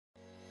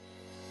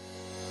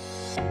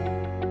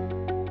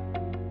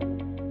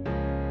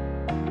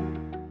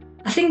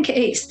I think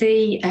it's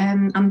the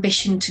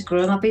ambition to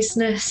grow my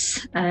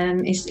business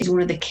is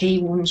one of the key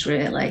ones,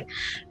 really.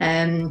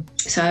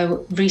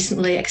 So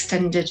recently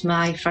extended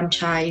my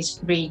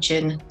franchise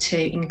region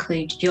to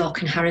include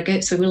York and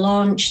Harrogate. So we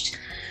launched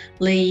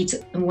Leeds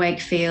and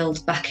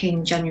Wakefield back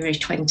in January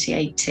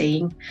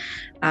 2018.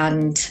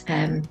 And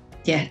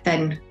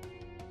then,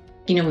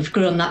 we've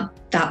grown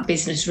that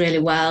business really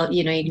well,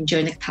 even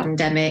during the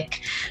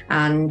pandemic.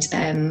 And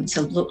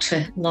so look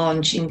to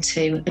launch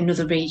into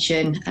another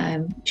region,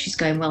 which is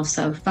going well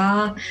so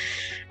far.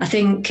 I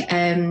think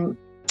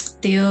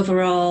the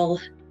overall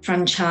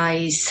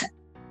franchise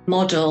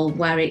model,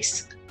 where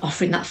it's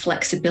offering that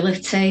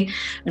flexibility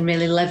and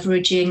really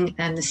leveraging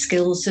the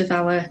skills of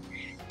our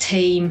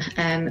team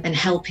and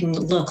helping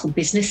local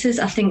businesses.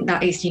 I think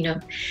that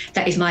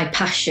is my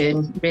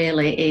passion,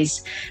 really,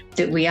 is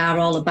that we are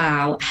all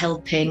about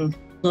helping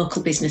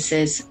local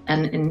businesses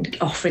and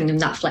offering them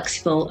that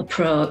flexible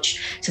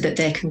approach so that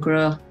they can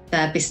grow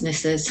their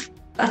businesses.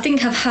 I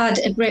think I've had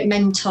a great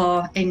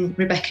mentor in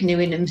Rebecca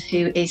Newingham,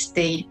 who is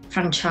the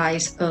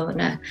franchise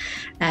owner,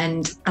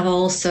 and I've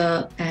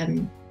also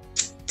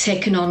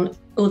taken on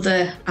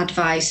other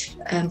advice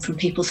from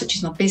people such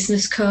as my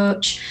business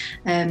coach.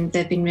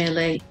 They've been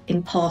really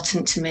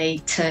important to me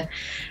to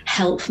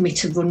help me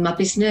to run my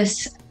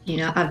business.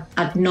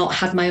 I'd not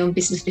had my own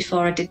business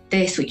before I did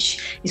this,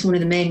 which is one of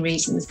the main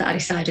reasons that I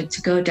decided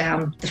to go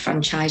down the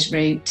franchise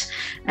route.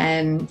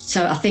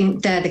 So I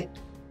think they're the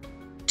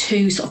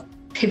two sort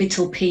of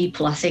pivotal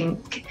people, I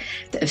think,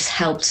 that have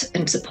helped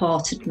and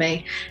supported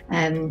me.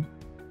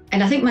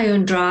 And I think my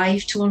own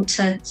drive to want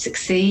to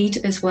succeed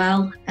as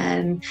well.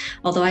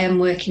 Although I am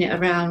working it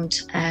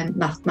around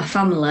my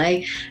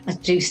family, I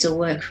do still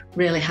work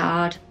really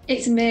hard.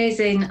 It's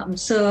amazing. I'm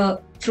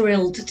so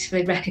thrilled to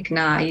be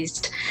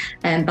recognised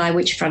by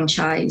Which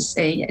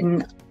Franchisee,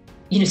 and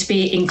to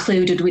be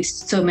included with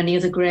so many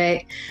other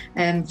great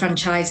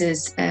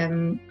franchises.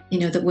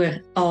 That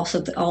were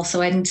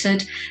also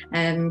entered.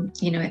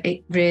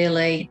 It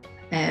really,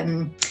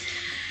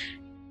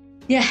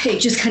 it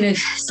just kind of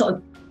sort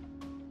of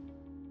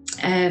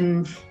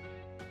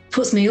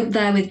puts me up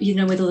there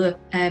with other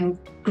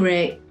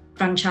great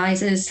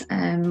franchises,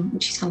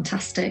 which is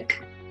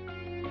fantastic.